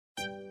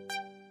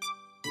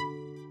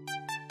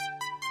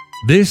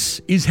This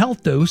is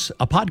Health Dose,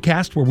 a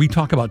podcast where we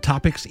talk about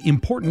topics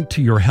important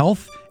to your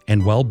health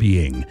and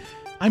well-being.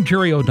 I'm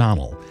Jerry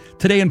O'Donnell.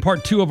 Today, in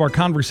part 2 of our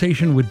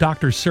conversation with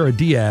Dr. Sarah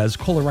Diaz,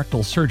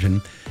 colorectal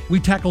surgeon, we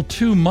tackle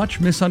 2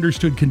 much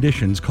misunderstood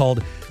conditions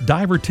called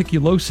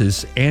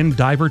diverticulosis and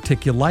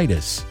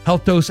diverticulitis.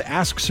 Health Dose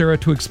asks Sarah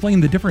to explain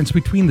the difference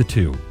between the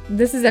two.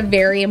 This is a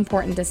very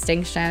important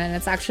distinction, and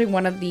it's actually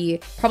one of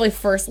the probably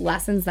first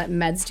lessons that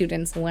med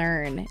students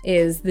learn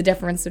is the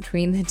difference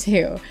between the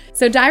two.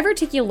 So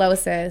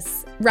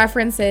diverticulosis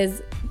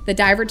references the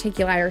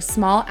diverticuli, or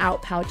small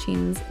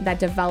outpouchings that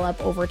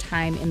develop over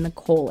time in the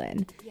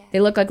colon. They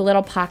look like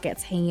little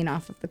pockets hanging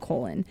off of the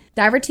colon.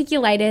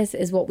 Diverticulitis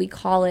is what we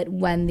call it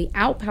when the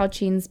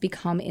outpouchings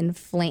become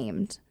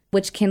inflamed,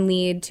 which can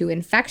lead to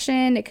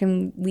infection. It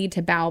can lead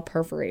to bowel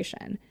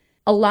perforation.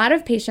 A lot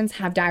of patients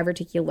have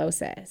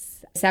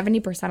diverticulosis.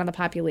 70% of the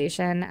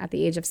population at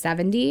the age of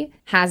 70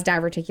 has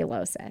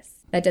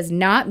diverticulosis. That does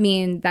not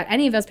mean that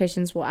any of those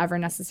patients will ever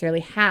necessarily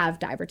have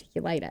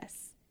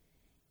diverticulitis.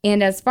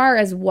 And as far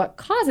as what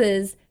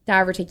causes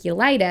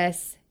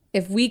diverticulitis,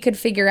 if we could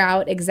figure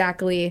out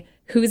exactly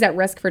who's at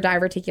risk for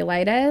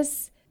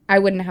diverticulitis, I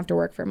wouldn't have to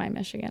work for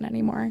MyMichigan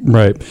anymore.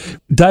 Right.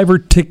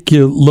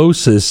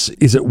 Diverticulosis,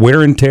 is it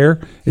wear and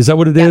tear? Is that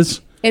what it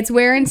is? It's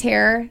wear and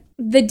tear.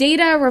 The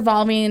data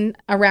revolving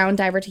around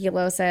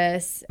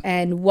diverticulosis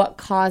and what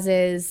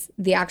causes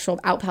the actual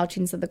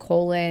outpouchings of the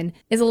colon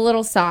is a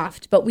little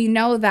soft, but we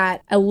know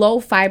that a low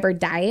fiber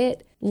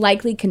diet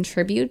likely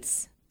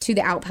contributes to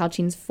the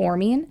outpouchings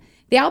forming.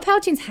 The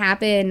outpouchings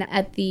happen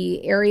at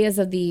the areas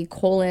of the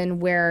colon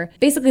where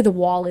basically the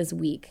wall is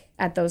weak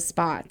at those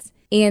spots.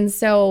 And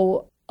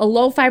so a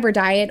low fiber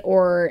diet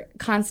or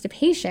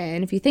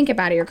constipation, if you think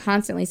about it, you're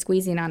constantly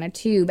squeezing on a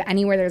tube.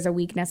 Anywhere there's a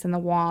weakness in the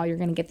wall, you're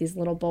going to get these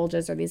little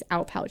bulges or these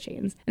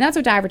outpouchings. And that's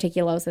what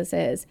diverticulosis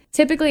is.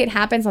 Typically, it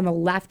happens on the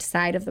left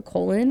side of the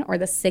colon or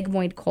the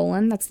sigmoid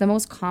colon. That's the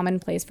most common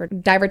place for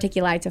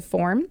diverticuli to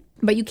form.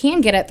 But you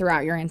can get it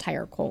throughout your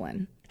entire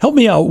colon. Help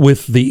me out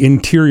with the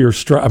interior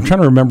structure. I'm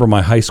trying to remember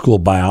my high school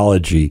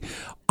biology.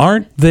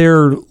 Aren't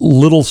there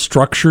little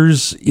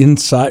structures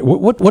inside?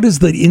 What does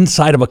the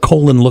inside of a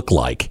colon look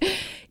like?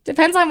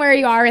 Depends on where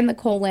you are in the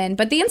colon,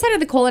 but the inside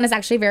of the colon is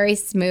actually very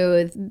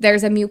smooth.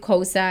 There's a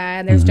mucosa,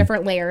 and there's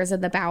different layers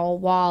of the bowel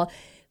wall.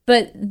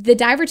 But the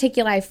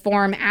diverticuli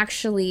form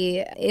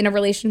actually in a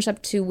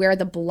relationship to where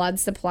the blood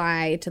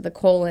supply to the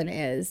colon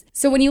is.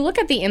 So when you look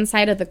at the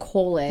inside of the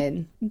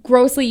colon,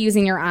 grossly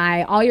using your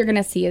eye, all you're going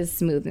to see is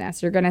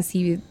smoothness. You're going to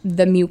see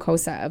the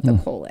mucosa of the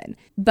colon.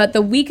 But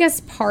the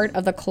weakest part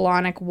of the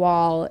colonic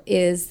wall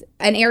is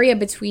an area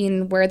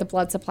between where the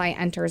blood supply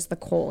enters the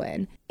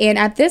colon. And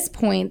at this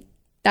point,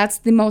 that's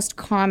the most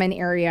common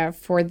area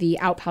for the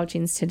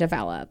outpouchings to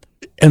develop.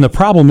 And the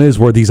problem is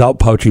where these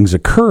outpouchings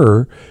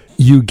occur,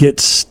 you get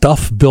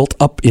stuff built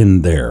up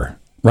in there,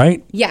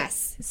 right?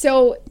 Yes.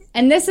 So,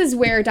 and this is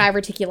where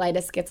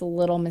diverticulitis gets a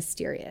little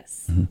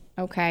mysterious,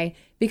 okay?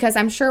 Because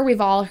I'm sure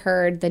we've all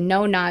heard the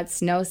no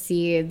nuts, no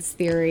seeds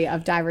theory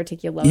of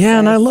diverticulosis. Yeah,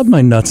 and I love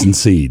my nuts and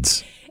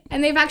seeds.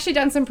 And they've actually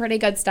done some pretty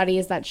good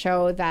studies that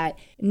show that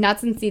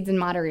nuts and seeds in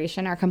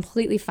moderation are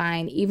completely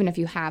fine, even if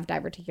you have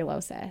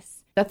diverticulosis.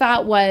 The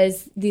thought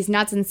was these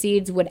nuts and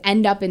seeds would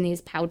end up in these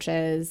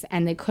pouches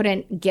and they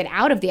couldn't get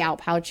out of the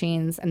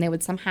outpouchings and they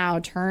would somehow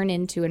turn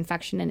into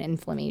infection and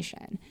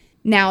inflammation.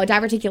 Now,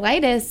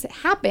 diverticulitis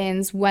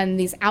happens when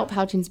these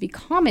outpouchings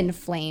become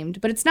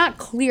inflamed, but it's not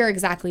clear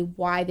exactly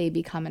why they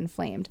become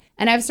inflamed.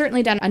 And I've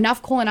certainly done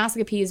enough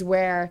colonoscopies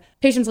where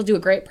patients will do a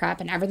great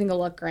prep and everything will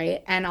look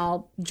great, and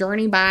I'll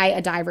journey by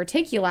a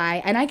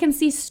diverticuli and I can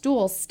see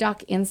stool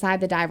stuck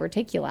inside the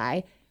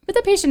diverticuli. But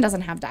the patient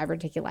doesn't have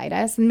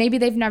diverticulitis, and maybe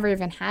they've never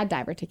even had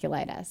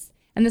diverticulitis.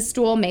 And the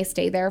stool may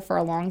stay there for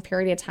a long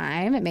period of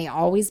time. It may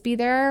always be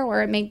there,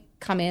 or it may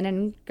come in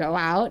and go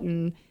out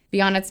and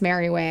be on its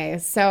merry way.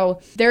 So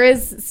there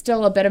is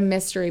still a bit of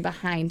mystery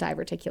behind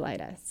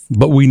diverticulitis.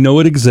 But we know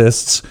it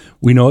exists.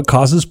 We know it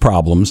causes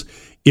problems.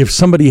 If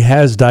somebody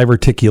has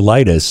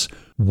diverticulitis,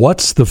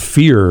 what's the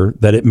fear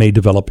that it may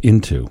develop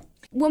into?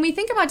 When we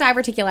think about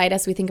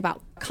diverticulitis, we think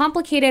about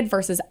complicated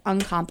versus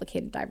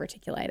uncomplicated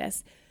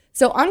diverticulitis.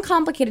 So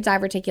uncomplicated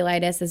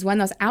diverticulitis is when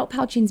those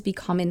outpouchings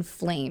become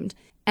inflamed.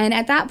 And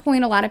at that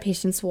point, a lot of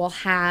patients will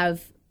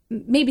have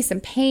maybe some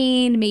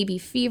pain, maybe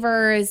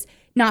fevers,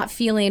 not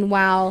feeling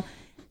well.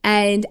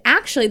 And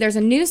actually, there's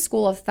a new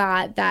school of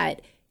thought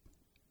that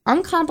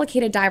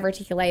uncomplicated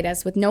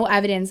diverticulitis with no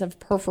evidence of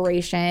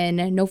perforation,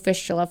 no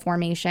fistula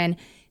formation,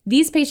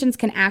 these patients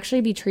can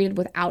actually be treated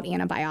without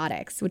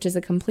antibiotics, which is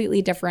a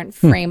completely different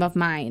frame of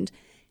mind.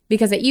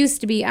 Because it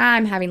used to be,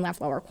 I'm having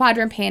left lower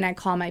quadrant pain, I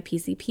call my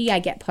PCP, I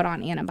get put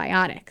on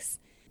antibiotics.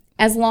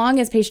 As long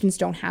as patients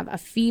don't have a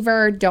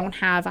fever, don't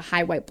have a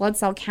high white blood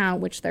cell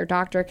count, which their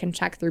doctor can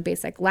check through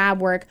basic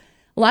lab work,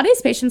 a lot of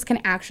these patients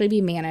can actually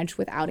be managed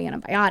without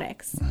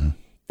antibiotics.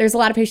 There's a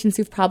lot of patients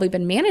who've probably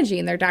been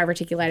managing their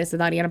diverticulitis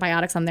without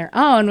antibiotics on their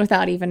own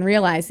without even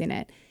realizing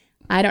it.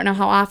 I don't know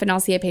how often I'll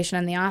see a patient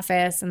in the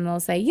office and they'll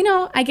say,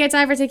 I get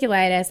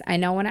diverticulitis. I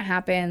know when it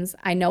happens.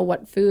 I know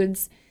what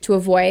foods to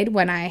avoid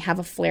when I have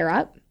a flare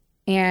up,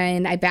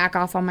 and I back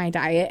off on my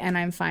diet and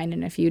I'm fine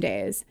in a few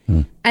days.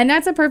 And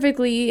that's a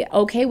perfectly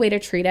okay way to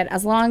treat it,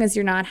 as long as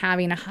you're not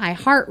having a high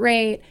heart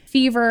rate,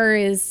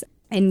 fevers,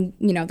 and,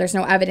 there's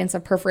no evidence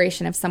of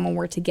perforation if someone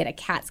were to get a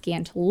CAT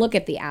scan to look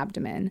at the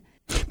abdomen.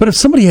 But if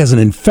somebody has an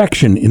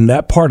infection in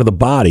that part of the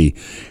body,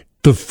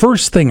 the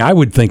first thing I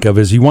would think of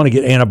is you want to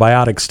get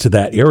antibiotics to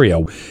that area.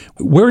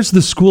 Where's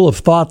the school of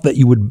thought that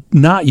you would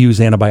not use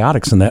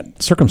antibiotics in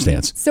that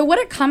circumstance? So what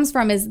it comes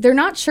from is they're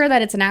not sure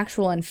that it's an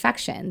actual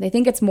infection. They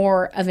think it's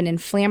more of an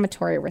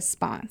inflammatory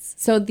response.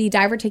 So the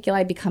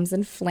diverticuli becomes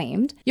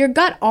inflamed. Your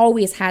gut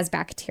always has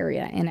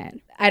bacteria in it.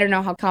 I don't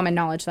know how common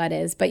knowledge that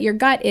is, but your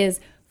gut is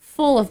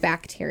full of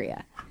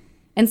bacteria.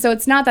 And so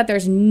it's not that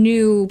there's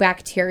new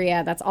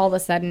bacteria that's all of a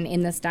sudden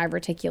in this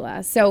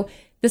diverticula. So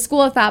the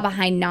school of thought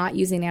behind not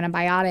using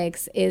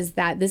antibiotics is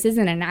that this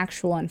isn't an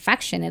actual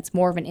infection. It's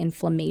more of an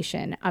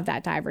inflammation of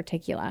that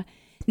diverticula.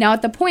 Now,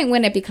 at the point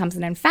when it becomes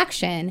an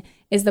infection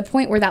is the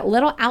point where that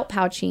little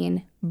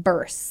outpouching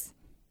bursts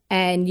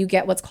and you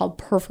get what's called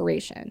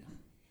perforation.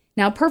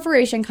 Now,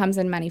 perforation comes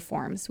in many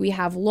forms. We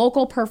have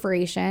local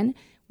perforation,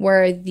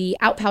 where the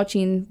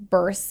outpouching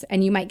bursts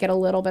and you might get a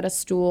little bit of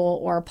stool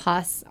or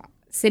pus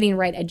sitting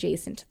right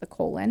adjacent to the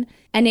colon.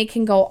 And it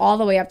can go all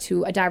the way up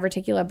to a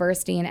diverticula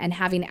bursting and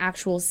having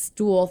actual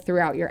stool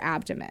throughout your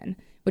abdomen,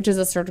 which is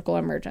a surgical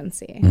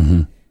emergency.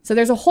 So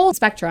there's a whole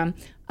spectrum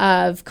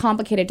of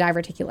complicated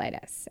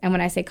diverticulitis. And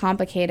when I say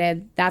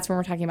complicated, that's when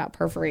we're talking about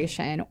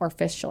perforation or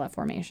fistula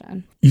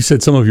formation. You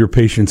said some of your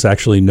patients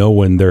actually know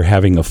when they're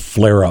having a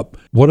flare-up.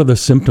 What are the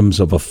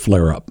symptoms of a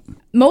flare-up?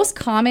 Most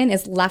common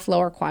is left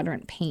lower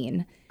quadrant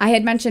pain. I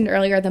had mentioned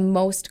earlier the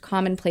most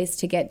common place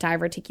to get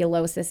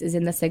diverticulosis is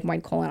in the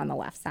sigmoid colon on the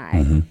left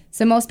side.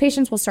 So most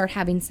patients will start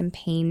having some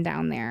pain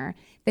down there.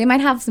 They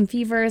might have some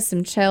fevers,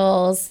 some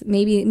chills,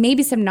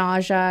 maybe some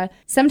nausea.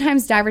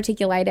 Sometimes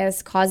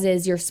diverticulitis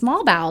causes your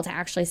small bowel to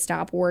actually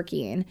stop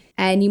working,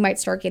 and you might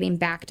start getting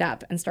backed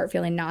up and start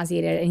feeling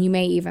nauseated, and you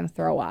may even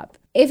throw up.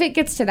 If it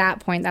gets to that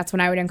point, that's when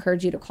I would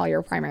encourage you to call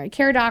your primary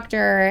care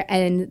doctor,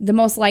 and the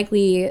most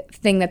likely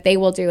thing that they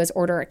will do is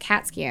order a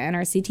CAT scan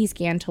or a CT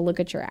scan to look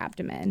at your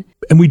abdomen.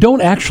 And we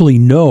don't actually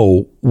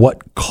know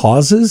what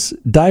causes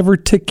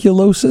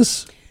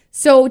diverticulosis?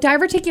 So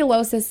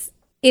diverticulosis,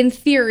 in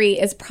theory,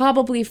 is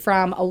probably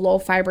from a low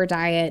fiber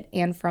diet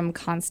and from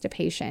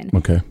constipation.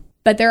 Okay.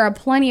 But there are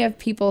plenty of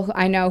people who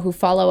I know who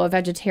follow a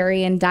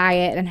vegetarian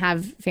diet and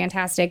have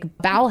fantastic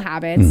bowel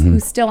habits who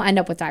still end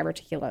up with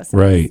diverticulosis.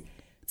 Right.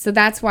 So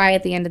that's why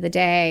at the end of the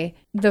day,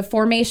 the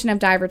formation of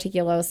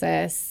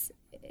diverticulosis,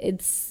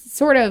 it's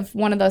sort of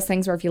one of those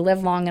things where if you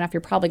live long enough,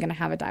 you're probably going to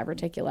have a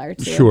diverticular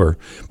too. Sure.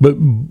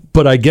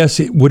 But I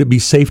guess would it be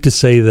safe to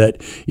say that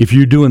if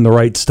you're doing the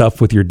right stuff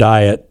with your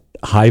diet,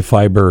 high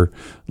fiber,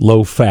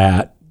 low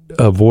fat,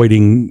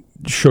 avoiding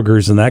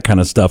sugars and that kind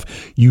of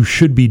stuff, you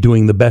should be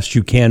doing the best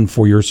you can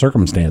for your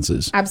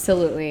circumstances?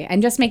 Absolutely.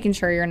 And just making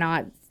sure you're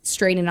not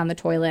straining on the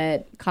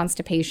toilet,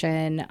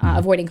 constipation,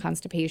 avoiding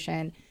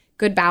constipation,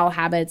 good bowel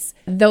habits.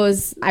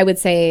 Those, I would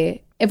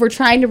say, if we're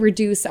trying to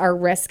reduce our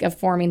risk of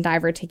forming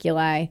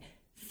diverticuli,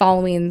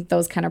 following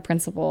those kind of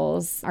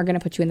principles are going to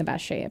put you in the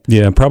best shape.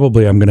 Yeah,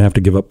 probably I'm going to have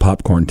to give up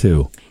popcorn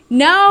too.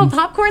 No,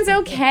 popcorn's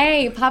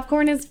okay.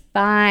 Popcorn is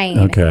fine.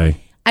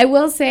 Okay. I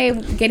will say,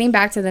 getting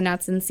back to the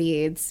nuts and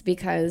seeds,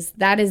 because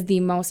that is the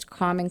most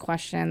common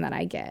question that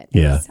I get.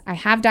 Yeah. I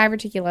have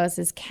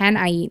diverticulosis. Can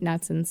I eat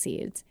nuts and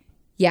seeds?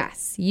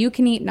 Yes, you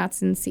can eat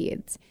nuts and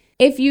seeds.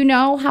 If you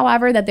know,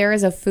 however, that there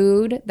is a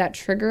food that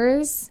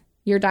triggers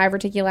your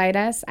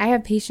diverticulitis, I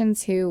have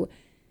patients who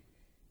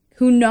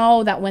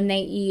know that when they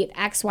eat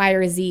X, Y,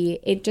 or Z,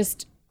 it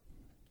just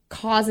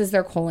causes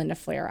their colon to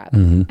flare up.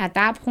 At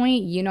that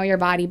point, you know your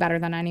body better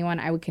than anyone.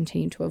 I would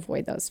continue to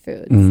avoid those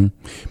foods.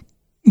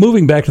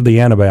 Moving back to the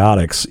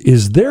antibiotics,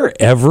 is there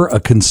ever a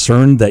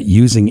concern that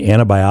using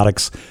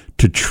antibiotics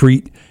to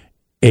treat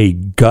a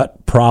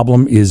gut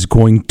problem is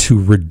going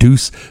to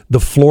reduce the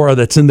flora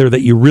that's in there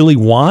that you really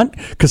want?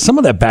 Because some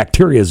of that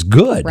bacteria is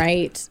good.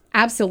 Right.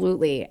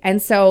 Absolutely.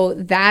 And so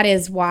that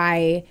is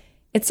why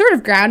it's sort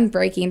of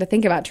groundbreaking to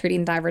think about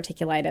treating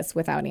diverticulitis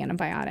without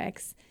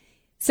antibiotics.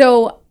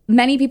 So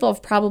many people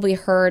have probably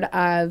heard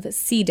of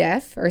C.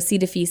 diff or C.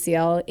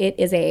 difficile. It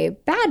is a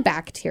bad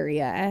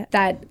bacteria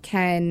that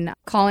can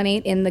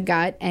colonate in the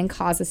gut and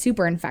cause a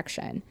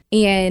superinfection.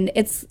 And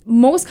it's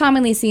most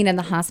commonly seen in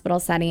the hospital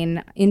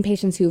setting in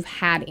patients who've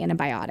had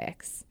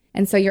antibiotics.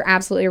 And so you're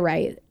absolutely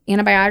right.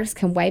 Antibiotics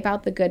can wipe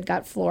out the good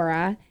gut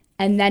flora,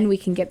 and then we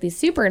can get these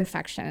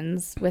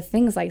superinfections with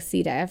things like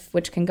C. diff,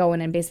 which can go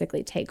in and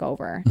basically take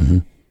over.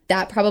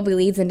 That probably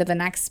leads into the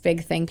next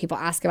big thing people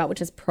ask about, which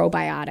is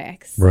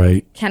probiotics.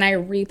 Right. Can I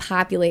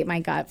repopulate my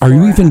gut Are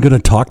flora? you even going to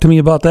talk to me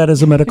about that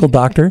as a medical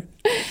doctor?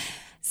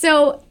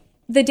 So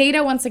the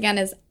data, once again,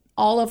 is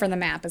all over the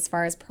map as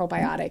far as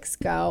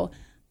probiotics go.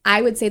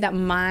 I would say that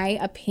my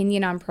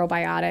opinion on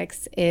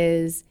probiotics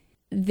is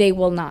they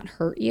will not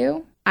hurt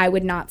you. I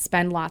would not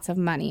spend lots of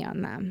money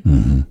on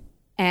them.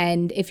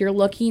 And if you're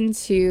looking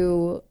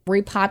to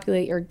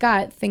repopulate your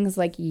gut, things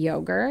like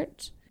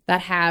yogurt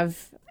that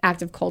have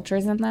active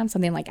cultures in them,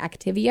 something like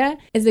Activia,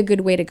 is a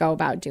good way to go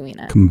about doing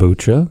it.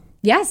 Kombucha?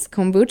 Yes,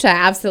 kombucha,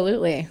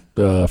 absolutely.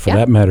 For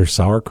that matter,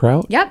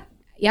 sauerkraut? Yep,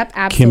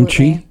 absolutely.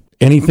 Kimchi?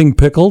 Anything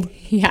pickled?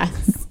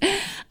 Yes,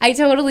 I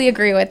totally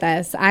agree with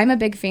this. I'm a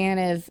big fan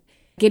of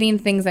getting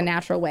things a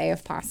natural way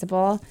if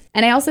possible.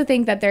 And I also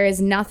think that there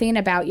is nothing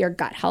about your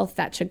gut health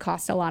that should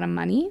cost a lot of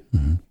money.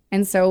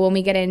 And so when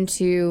we get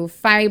into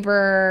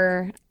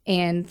fiber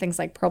and things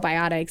like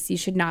probiotics, you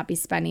should not be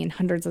spending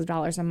hundreds of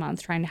dollars a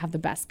month trying to have the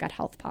best gut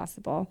health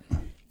possible.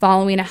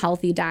 Following a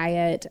healthy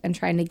diet and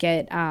trying to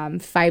get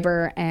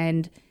fiber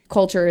and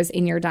cultures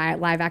in your diet,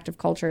 live active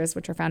cultures,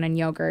 which are found in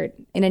yogurt,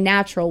 in a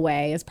natural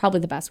way is probably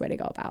the best way to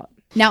go about.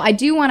 Now, I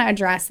do want to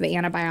address the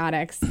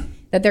antibiotics,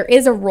 that there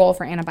is a role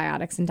for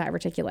antibiotics in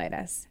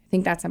diverticulitis. I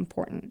think that's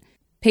important.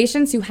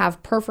 Patients who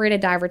have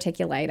perforated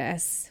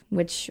diverticulitis,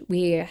 which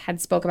we had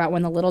spoke about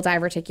when the little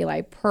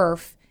diverticuli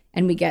perf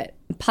and we get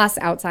pus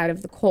outside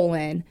of the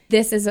colon,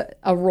 this is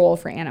a role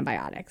for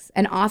antibiotics.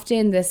 And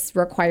often this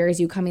requires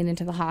you coming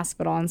into the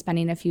hospital and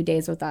spending a few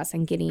days with us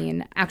and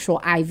getting actual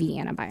IV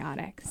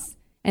antibiotics.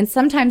 And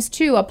sometimes,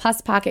 too, a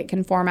pus pocket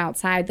can form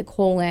outside the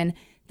colon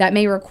that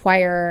may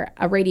require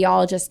a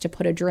radiologist to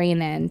put a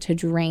drain in to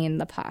drain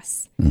the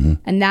pus.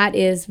 And that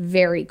is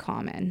very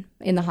common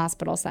in the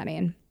hospital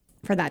setting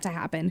for that to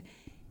happen.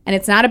 And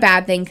it's not a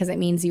bad thing because it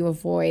means you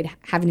avoid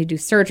having to do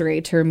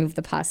surgery to remove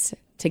the pus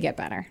to get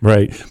better.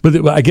 Right.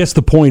 But I guess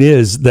the point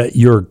is that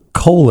your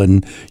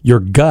colon,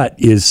 your gut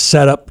is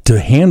set up to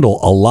handle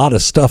a lot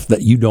of stuff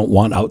that you don't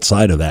want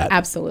outside of that.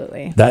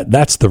 Absolutely.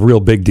 That's the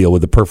real big deal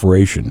with the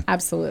perforation.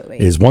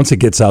 Absolutely. Is once it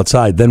gets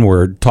outside, then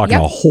we're talking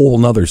a whole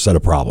nother set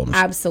of problems.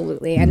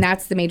 Absolutely. And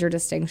that's the major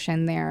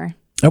distinction there.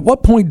 At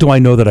what point do I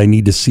know that I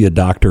need to see a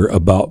doctor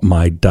about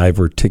my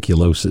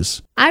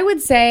diverticulosis? I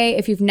would say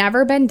if you've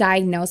never been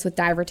diagnosed with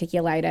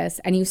diverticulitis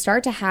and you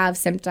start to have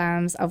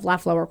symptoms of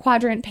left lower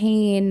quadrant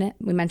pain,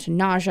 we mentioned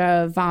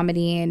nausea,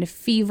 vomiting,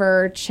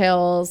 fever,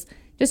 chills,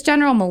 just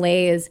general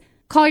malaise,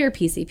 call your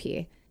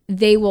PCP.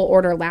 They will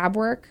order lab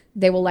work.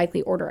 They will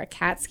likely order a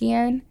CAT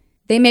scan.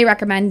 They may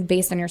recommend,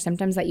 based on your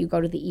symptoms, that you go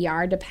to the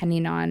ER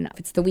depending on if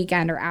it's the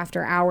weekend or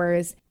after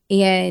hours.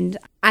 And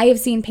I have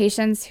seen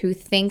patients who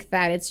think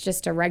that it's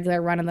just a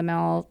regular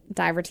run-of-the-mill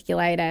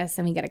diverticulitis,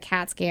 and we get a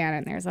CAT scan,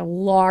 and there's a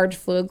large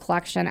fluid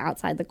collection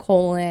outside the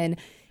colon,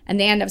 and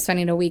they end up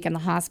spending a week in the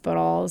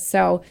hospital.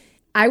 So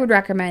I would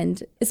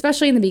recommend,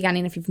 especially in the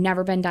beginning, if you've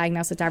never been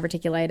diagnosed with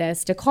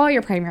diverticulitis, to call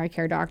your primary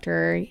care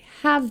doctor,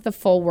 have the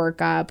full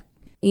workup.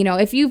 You know,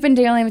 if you've been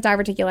dealing with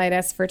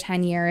diverticulitis for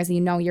 10 years,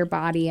 you know your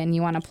body, and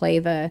you want to play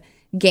the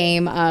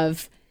game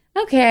of,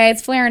 okay,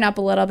 it's flaring up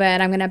a little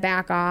bit, I'm going to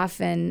back off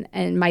and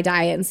my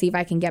diet and see if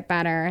I can get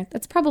better.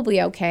 That's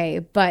probably okay.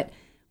 But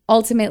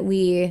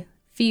ultimately,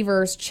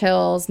 fevers,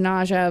 chills,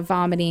 nausea,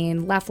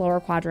 vomiting, left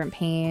lower quadrant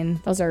pain,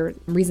 those are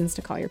reasons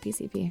to call your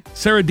PCP.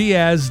 Sarah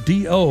Diaz,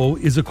 DO,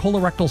 is a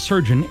colorectal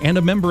surgeon and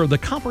a member of the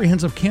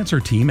comprehensive cancer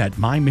team at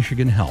My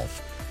Michigan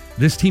Health.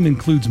 This team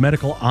includes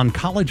medical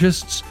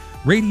oncologists,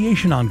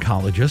 radiation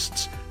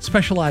oncologists,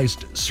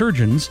 specialized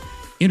surgeons,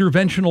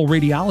 interventional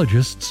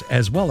radiologists,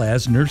 as well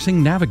as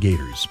nursing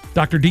navigators.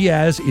 Dr.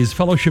 Diaz is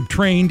fellowship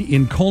trained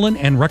in colon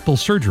and rectal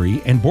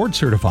surgery and board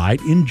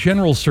certified in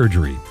general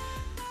surgery.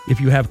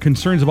 If you have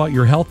concerns about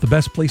your health, the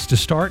best place to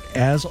start,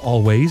 as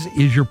always,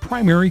 is your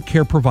primary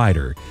care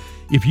provider.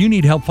 If you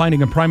need help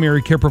finding a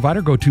primary care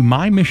provider, go to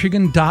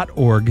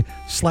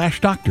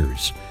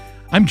mymichigan.org/doctors.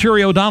 I'm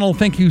Jerry O'Donnell.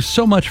 Thank you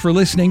so much for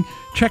listening.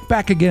 Check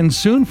back again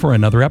soon for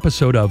another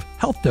episode of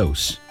Health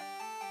Dose.